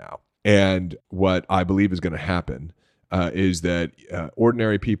everyone now. And what I believe is going to happen is that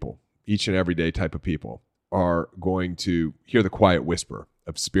ordinary people, each and everyday type of people, are going to hear the quiet whisper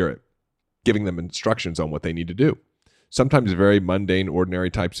of spirit, giving them instructions on what they need to do. Sometimes very mundane, ordinary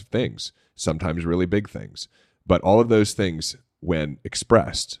types of things, sometimes really big things. But all of those things, when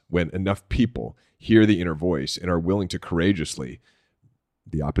expressed, when enough people hear the inner voice and are willing to courageously,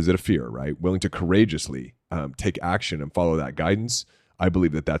 the opposite of fear, right? Willing to courageously take action and follow that guidance, I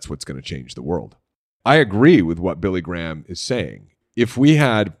believe that that's what's going to change the world. I agree with what Billy Graham is saying. If we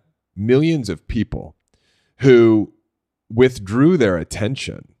had millions of people who withdrew their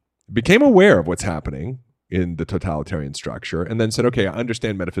attention, became aware of what's happening in the totalitarian structure, and then said, okay, I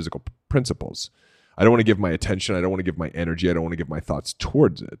understand metaphysical principles. I don't want to give my attention. I don't want to give my energy. I don't want to give my thoughts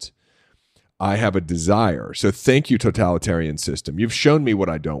towards it. I have a desire. So thank you, totalitarian system. You've shown me what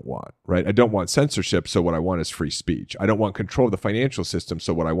I don't want, right? I don't want censorship, so what I want is free speech. I don't want control of the financial system,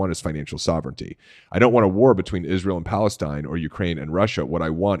 so what I want is financial sovereignty. I don't want a war between Israel and Palestine or Ukraine and Russia. What I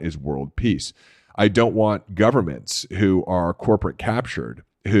want is world peace. I don't want governments who are corporate captured,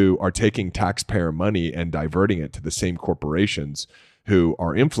 who are taking taxpayer money and diverting it to the same corporations who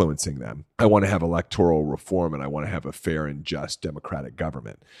are influencing them. I want to have electoral reform, and I want to have a fair and just democratic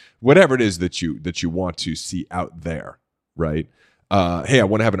government. Whatever it is that you want to see out there, right? hey, I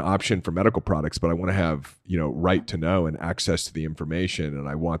want to have an option for medical products, but I want to have, right to know and access to the information. And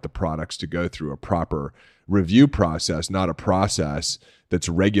I want the products to go through a proper review process, not a process that's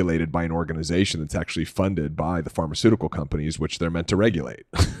regulated by an organization that's actually funded by the pharmaceutical companies, which they're meant to regulate,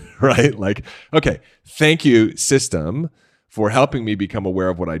 right? Like, okay, thank you, system, for helping me become aware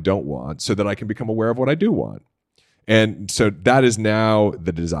of what I don't want so that I can become aware of what I do want. And so that is now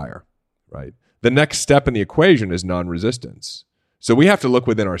the desire, right? The next step in the equation is non-resistance. So we have to look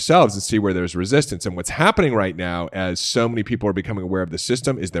within ourselves and see where there's resistance. And what's happening right now, as so many people are becoming aware of the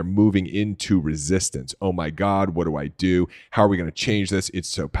system, is they're moving into resistance. Oh my God, what do I do? How are we going to change this? It's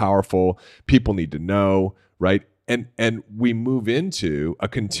so powerful. People need to know, right? And we move into a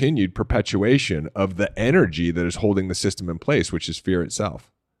continued perpetuation of the energy that is holding the system in place, which is fear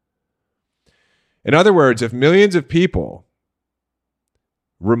itself. In other words, if millions of people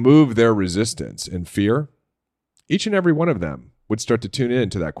remove their resistance and fear, each and every one of them would start to tune in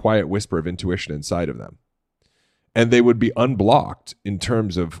to that quiet whisper of intuition inside of them. And they would be unblocked in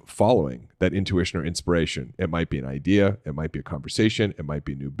terms of following that intuition or inspiration. It might be an idea, it might be a conversation, it might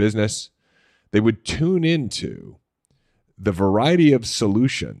be a new business. They would tune into the variety of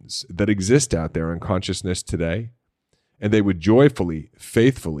solutions that exist out there in consciousness today, and they would joyfully,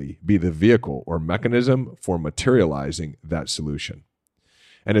 faithfully be the vehicle or mechanism for materializing that solution.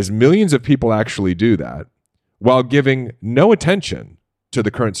 And as millions of people actually do that, while giving no attention to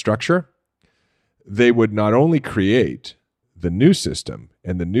the current structure, they would not only create the new system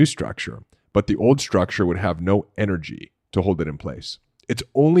and the new structure, but the old structure would have no energy to hold it in place. It's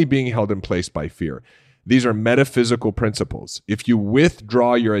only being held in place by fear. These are metaphysical principles. If you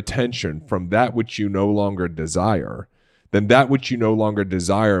withdraw your attention from that which you no longer desire, then that which you no longer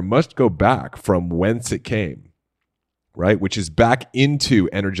desire must go back from whence it came, right? Which is back into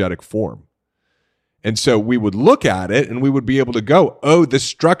energetic form. And so we would look at it and we would be able to go, oh, the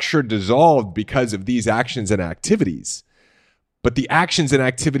structure dissolved because of these actions and activities. But the actions and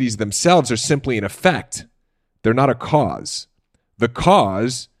activities themselves are simply an effect. They're not a cause. The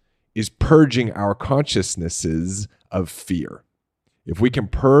cause is purging our consciousnesses of fear. If we can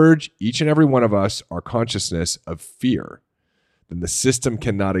purge each and every one of us our consciousness of fear, then the system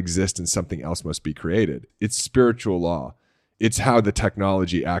cannot exist and something else must be created. It's spiritual law. It's how the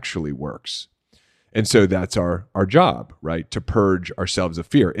technology actually works. And so that's our job, right? To purge ourselves of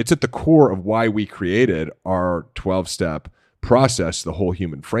fear. It's at the core of why we created our 12-step process, the whole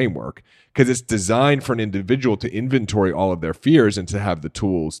human framework, because it's designed for an individual to inventory all of their fears and to have the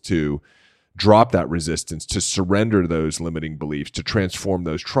tools to drop that resistance, to surrender those limiting beliefs, to transform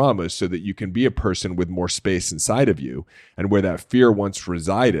those traumas so that you can be a person with more space inside of you. And where that fear once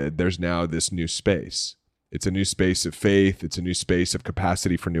resided, there's now this new space. It's a new space of faith. It's a new space of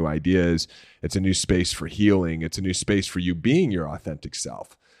capacity for new ideas. It's a new space for healing. It's a new space for you being your authentic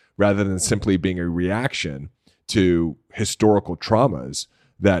self rather than simply being a reaction to historical traumas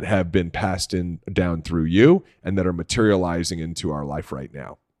that have been passed down through you and that are materializing into our life right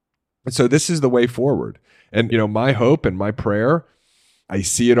now. And so this is the way forward. And, my hope and my prayer, I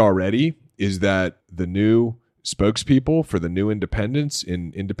see it already, is that the new spokespeople for the new independents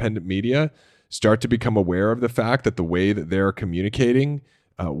in independent media start to become aware of the fact that the way that they're communicating,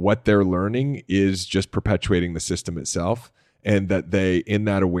 what they're learning is just perpetuating the system itself. And that they, in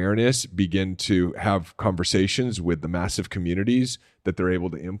that awareness, begin to have conversations with the massive communities that they're able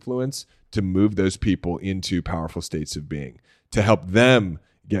to influence to move those people into powerful states of being, to help them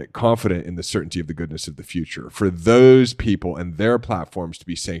get confident in the certainty of the goodness of the future, for those people and their platforms to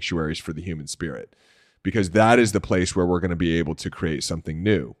be sanctuaries for the human spirit. Because that is the place where we're going to be able to create something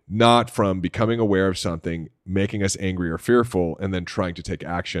new, not from becoming aware of something, making us angry or fearful, and then trying to take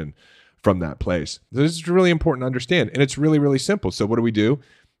action from that place. This is really important to understand. And it's really, really simple. So what do?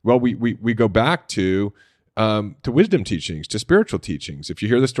 Well, we go back to wisdom teachings, to spiritual teachings. If you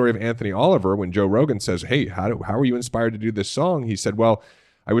hear the story of Anthony Oliver, when Joe Rogan says, hey, how are you inspired to do this song? He said, well,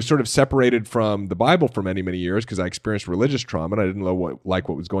 I was sort of separated from the Bible for many, many years because I experienced religious trauma and I didn't know what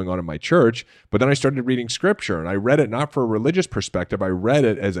was going on in my church. But then I started reading scripture and I read it not for a religious perspective. I read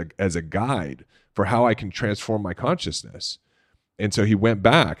it as a guide for how I can transform my consciousness. And so he went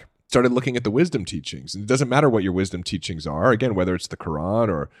back, started looking at the wisdom teachings. And it doesn't matter what your wisdom teachings are, again, whether it's the Quran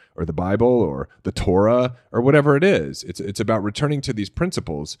or the Bible or the Torah or whatever it is. It's about returning to these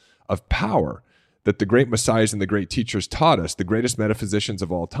principles of power that the great messiahs and the great teachers taught us, the greatest metaphysicians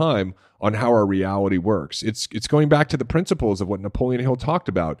of all time, on how our reality works. It's going back to the principles of what Napoleon Hill talked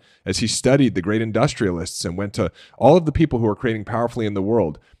about as he studied the great industrialists and went to all of the people who are creating powerfully in the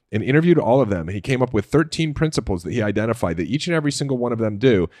world. and interviewed all of them. He came up with 13 principles that he identified that each and every single one of them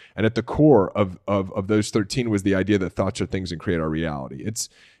do. And at the core of those 13 was the idea that thoughts are things and create our reality.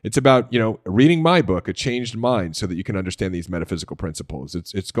 It's about, reading my book, A Changed Mind, so that you can understand these metaphysical principles.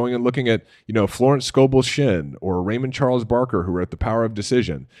 It's going and looking at, Florence Scovel Shinn or Raymond Charles Barker, who wrote The Power of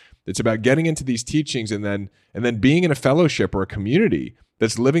Decision. It's about getting into these teachings and then being in a fellowship or a community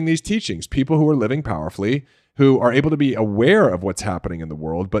that's living these teachings, people who are living powerfully, who are able to be aware of what's happening in the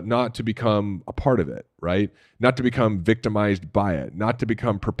world, but not to become a part of it, right? Not to become victimized by it, not to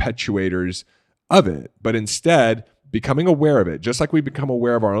become perpetuators of it, but instead becoming aware of it. Just like we become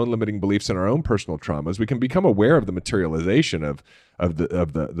aware of our own limiting beliefs and our own personal traumas, we can become aware of the materialization of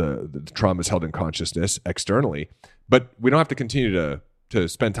the traumas held in consciousness externally, but we don't have to continue to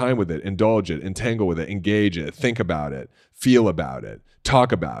spend time with it, indulge it, entangle with it, engage it, think about it, feel about it,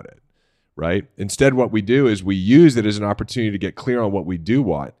 talk about it, right? Instead, what we do is we use it as an opportunity to get clear on what we do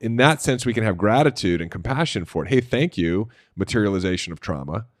want. In that sense, we can have gratitude and compassion for it. Hey, thank you, materialization of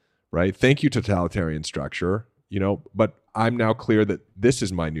trauma, right? Thank you, totalitarian structure, but I'm now clear that this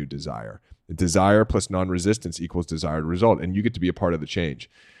is my new desire. Desire plus non-resistance equals desired result, and you get to be a part of the change.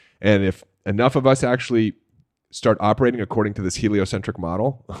 And if enough of us actually start operating according to this heliocentric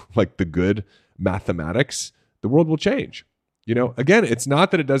model, like the good mathematics, the world will change. Again, it's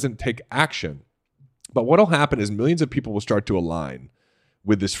not that it doesn't take action, but what'll happen is millions of people will start to align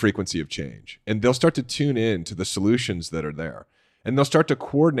with this frequency of change, and they'll start to tune in to the solutions that are there, and they'll start to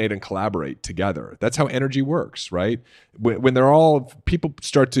coordinate and collaborate together. That's how energy works, right? When people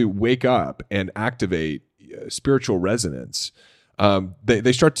start to wake up and activate spiritual resonance,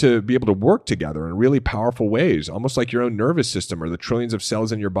 they start to be able to work together in really powerful ways, almost like your own nervous system or the trillions of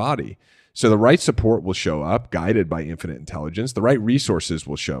cells in your body. So the right support will show up, guided by infinite intelligence. The right resources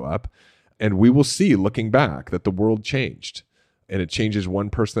will show up, and we will see, looking back, that the world changed, and it changes one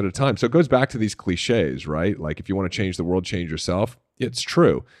person at a time. So it goes back to these cliches, right? Like, if you want to change the world, change yourself. It's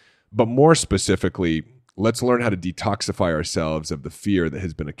true. But more specifically, let's learn how to detoxify ourselves of the fear that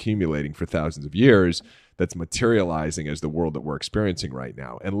has been accumulating for thousands of years that's materializing as the world that we're experiencing right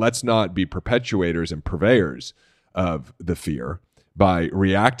now. And let's not be perpetuators and purveyors of the fear by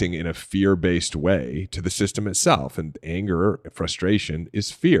reacting in a fear-based way to the system itself. And anger, frustration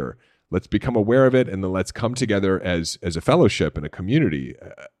is fear. Let's become aware of it, and then let's come together as a fellowship and a community,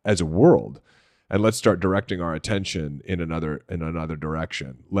 as a world, and let's start directing our attention in another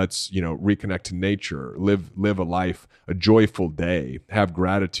direction. Let's reconnect to nature, live a life, a joyful day, have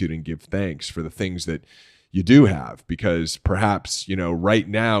gratitude and give thanks for the things that you do have, because perhaps right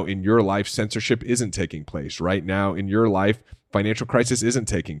now in your life censorship isn't taking place. Right now in your life financial crisis isn't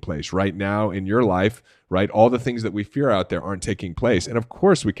taking place. Right now in your life, right, all the things that we fear out there aren't taking place. And of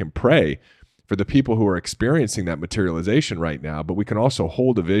course we can pray for the people who are experiencing that materialization right now, but we can also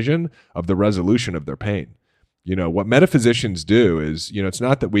hold a vision of the resolution of their pain. What metaphysicians do is, it's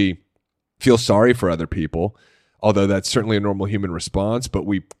not that we feel sorry for other people, although that's certainly a normal human response, but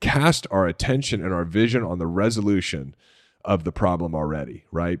we cast our attention and our vision on the resolution of the problem already,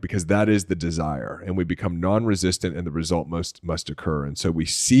 right? Because that is the desire, and we become non-resistant, and the result must occur. And so we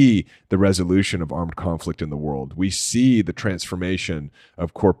see the resolution of armed conflict in the world. We see the transformation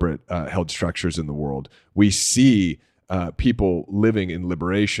of corporate held structures in the world. We see people living in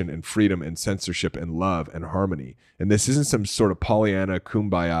liberation and freedom and censorship and love and harmony. And this isn't some sort of Pollyanna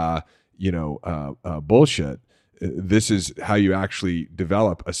kumbaya, bullshit. This is how you actually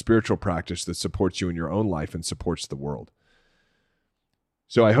develop a spiritual practice that supports you in your own life and supports the world.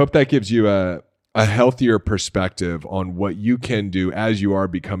 So I hope that gives you a healthier perspective on what you can do as you are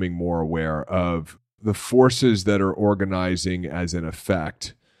becoming more aware of the forces that are organizing as an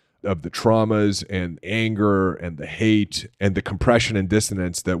effect of the traumas and anger and the hate and the compression and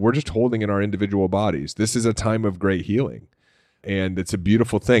dissonance that we're just holding in our individual bodies. This is a time of great healing, and it's a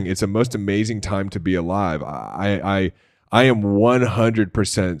beautiful thing. It's a most amazing time to be alive. I am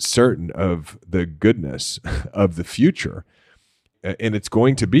 100% certain of the goodness of the future. And it's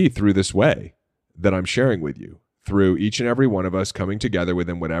going to be through this way that I'm sharing with you, through each and every one of us coming together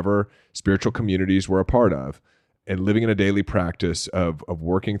within whatever spiritual communities we're a part of, and living in a daily practice of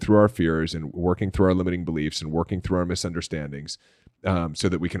working through our fears and working through our limiting beliefs and working through our misunderstandings, so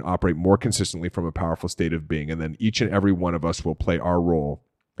that we can operate more consistently from a powerful state of being. And then each and every one of us will play our role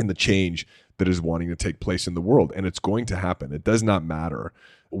in the change that is wanting to take place in the world. And it's going to happen. It does not matter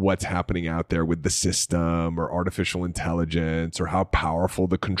what's happening out there with the system or artificial intelligence or how powerful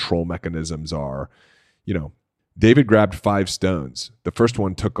the control mechanisms are. David grabbed 5 stones. The first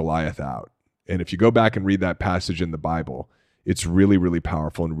one took Goliath out. And if you go back and read that passage in the Bible, it's really, really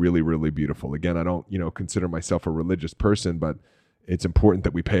powerful and really, really beautiful. Again, I don't, consider myself a religious person, but it's important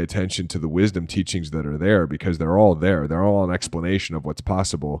that we pay attention to the wisdom teachings that are there, because they're all there. They're all an explanation of what's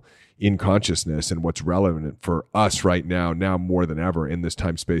possible in consciousness and what's relevant for us right now more than ever in this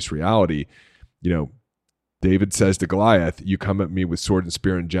time-space reality. David says to Goliath, you come at me with sword and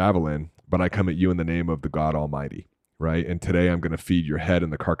spear and javelin, but I come at you in the name of the God Almighty, right? And today I'm going to feed your head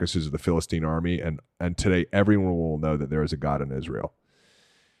and the carcasses of the Philistine army. And today everyone will know that there is a God in Israel.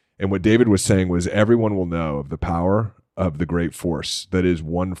 And what David was saying was everyone will know of the power of the great force that is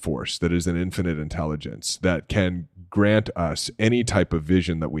one force, that is an infinite intelligence, that can grant us any type of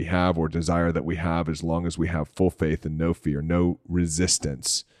vision that we have or desire that we have, as long as we have full faith and no fear, no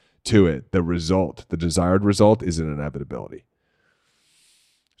resistance to it. The desired result is an inevitability.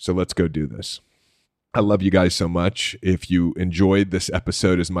 So let's go do this. I love you guys so much. If you enjoyed this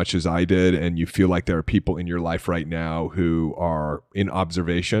episode as much as I did, and you feel like there are people in your life right now who are in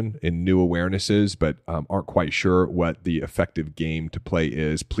observation, in new awarenesses, but aren't quite sure what the effective game to play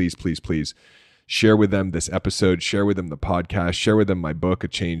is, please, please, please share with them this episode, share with them the podcast, share with them my book, A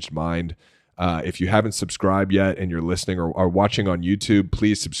Changed Mind. If you haven't subscribed yet and you're listening or are watching on YouTube,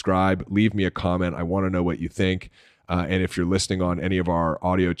 please subscribe, leave me a comment. I want to know what you think. And if you're listening on any of our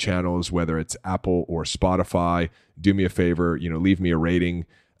audio channels, whether it's Apple or Spotify, do me a favor, leave me a rating.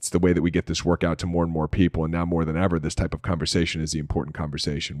 It's the way that we get this work out to more and more people. And now more than ever, this type of conversation is the important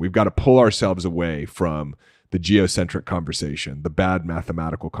conversation. We've got to pull ourselves away from the geocentric conversation, the bad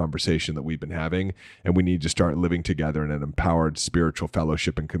mathematical conversation that we've been having. And we need to start living together in an empowered spiritual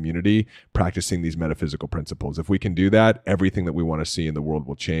fellowship and community, practicing these metaphysical principles. If we can do that, everything that we want to see in the world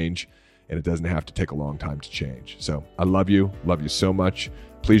will change. And it doesn't have to take a long time to change. So I love you so much.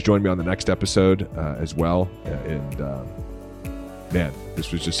 Please join me on the next episode as well. Man,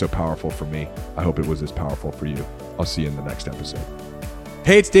 this was just so powerful for me. I hope it was as powerful for you. I'll see you in the next episode.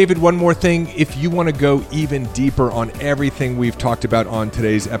 Hey, it's David. One more thing. If you want to go even deeper on everything we've talked about on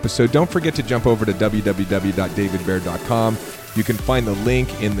today's episode, don't forget to jump over to www.davidbaird.com. You can find the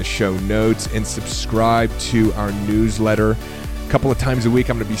link in the show notes and subscribe to our newsletter. Couple of times a week,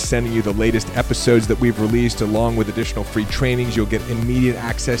 I'm going to be sending you the latest episodes that we've released, along with additional free trainings. You'll get immediate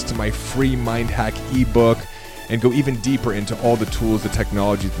access to my free Mind Hack ebook and go even deeper into all the tools, the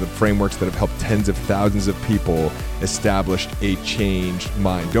technologies, and the frameworks that have helped tens of thousands of people establish a changed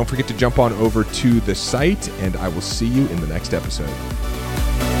mind. Don't forget to jump on over to the site, and I will see you in the next episode.